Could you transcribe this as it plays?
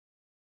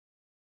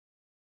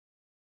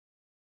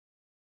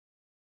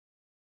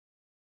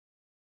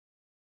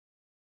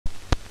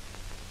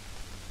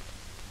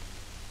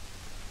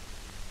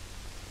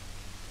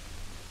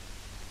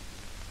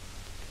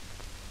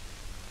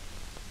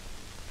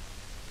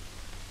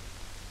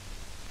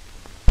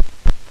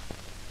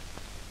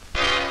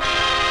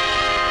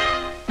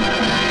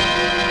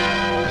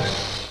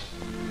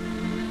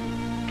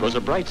was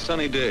a bright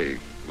sunny day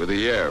with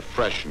the air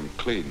fresh and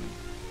clean.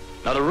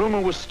 Not a rumor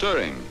was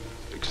stirring,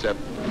 except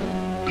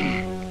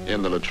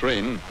in the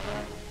latrine.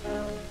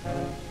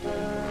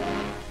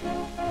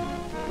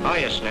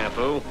 Hiya,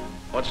 Snafu.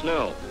 What's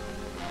new?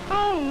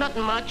 Oh,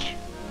 nothing much.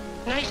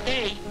 Nice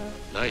day.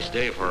 Nice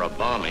day for a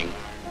bombing.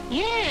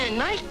 Yeah,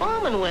 nice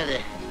bombing weather.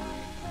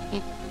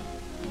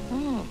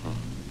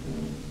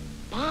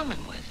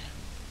 Bombing weather.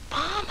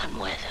 Bombing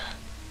weather.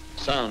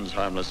 Sounds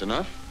harmless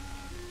enough.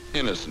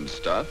 Innocent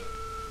stuff.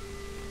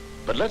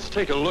 But let's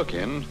take a look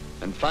in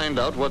and find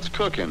out what's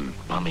cooking.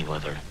 Bombing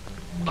weather.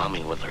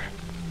 Bombing weather.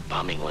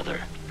 Bombing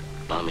weather.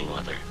 Bombing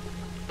weather.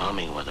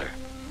 Bombing weather.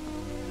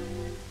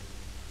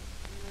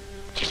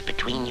 Just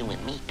between you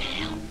and me,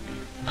 pal,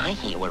 I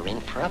hear we're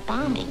in for a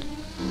bombing.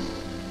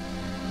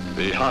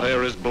 The hot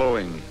air is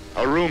blowing.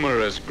 A rumor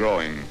is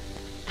growing.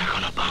 They're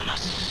gonna bomb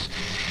us.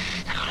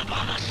 They're gonna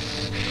bomb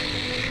us.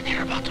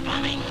 Hear about the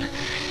bombing.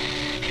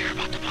 Hear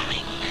about the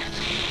bombing.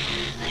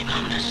 They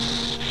bombed us.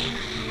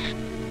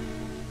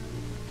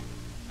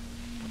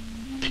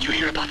 Did you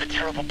hear about the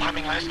terrible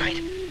bombing last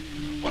night?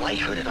 Well, I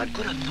heard it on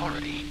good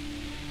authority.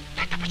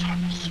 Let the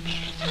patrols.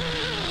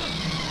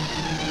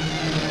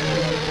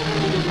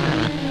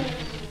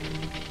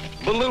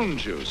 Balloon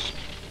juice.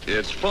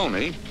 It's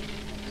phony,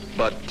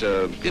 but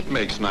it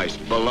makes nice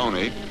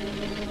baloney.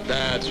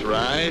 That's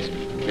right.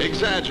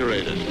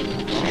 Exaggerate it.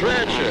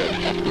 Stretch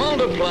it.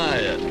 Multiply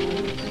it.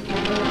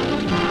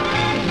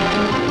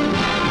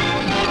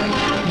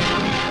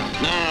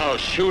 Now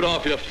shoot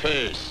off your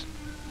face.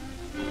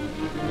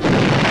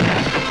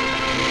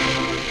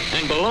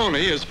 And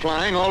baloney is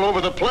flying all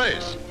over the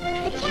place.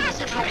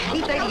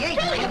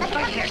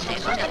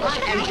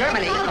 In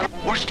Germany.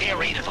 Worst air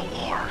raid of the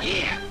war.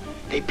 Yeah.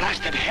 They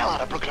blasted hell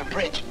out of Brooklyn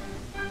Bridge.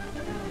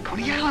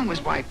 Coney Island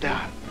was wiped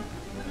out.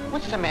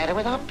 What's the matter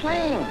with our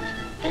planes?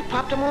 They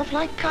popped them off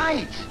like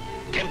kites.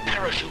 Them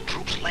parachute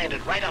troops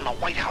landed right on the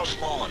White House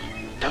lawn.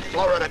 The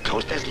Florida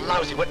coast is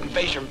lousy with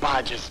invasion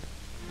barges.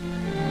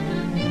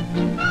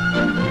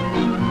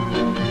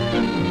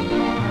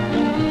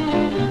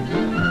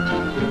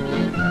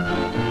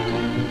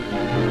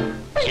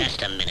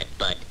 Just a minute,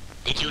 Bud.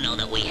 Did you know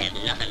that we have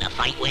nothing to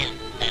fight with?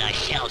 That our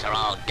shells are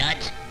all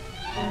duds?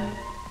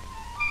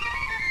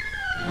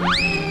 And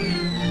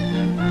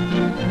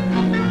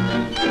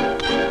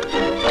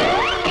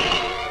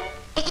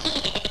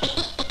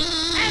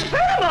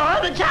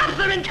furthermore, the jobs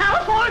are in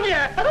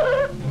California!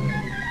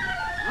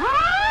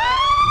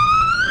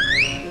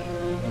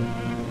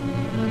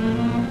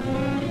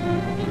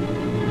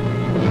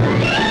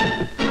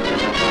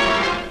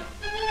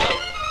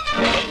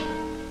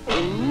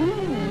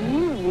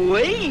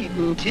 Wait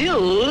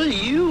until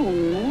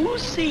you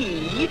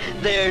see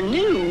their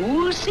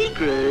new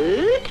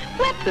secret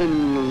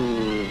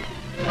weapon.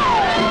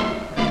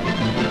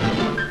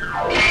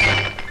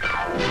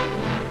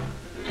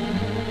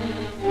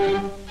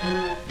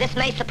 This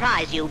may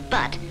surprise you,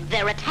 but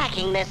they're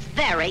attacking this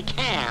very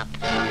camp.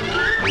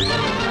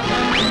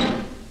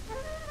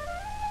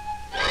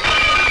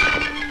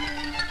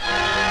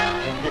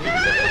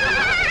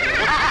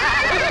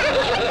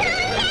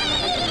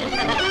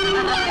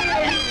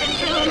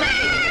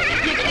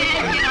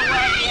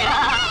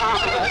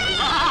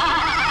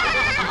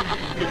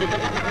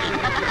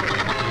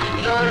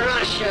 The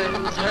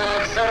Russians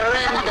have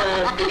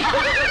surrendered.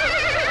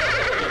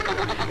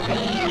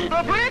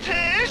 The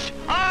British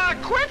are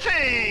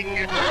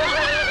quitting!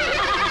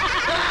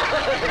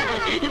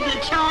 The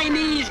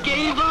Chinese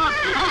gave up.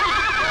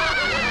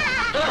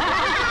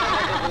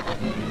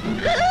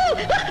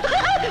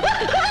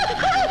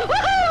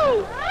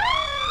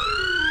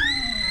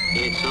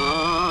 It's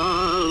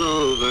all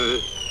over.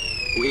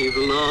 We've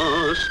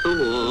lost the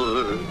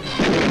war.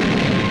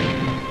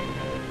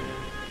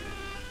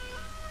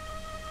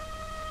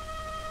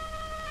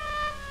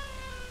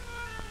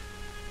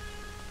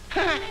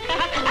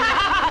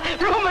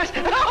 Rumors!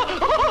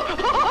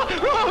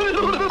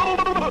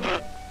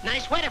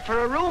 Nice weather for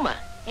a rumor,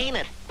 ain't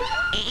it?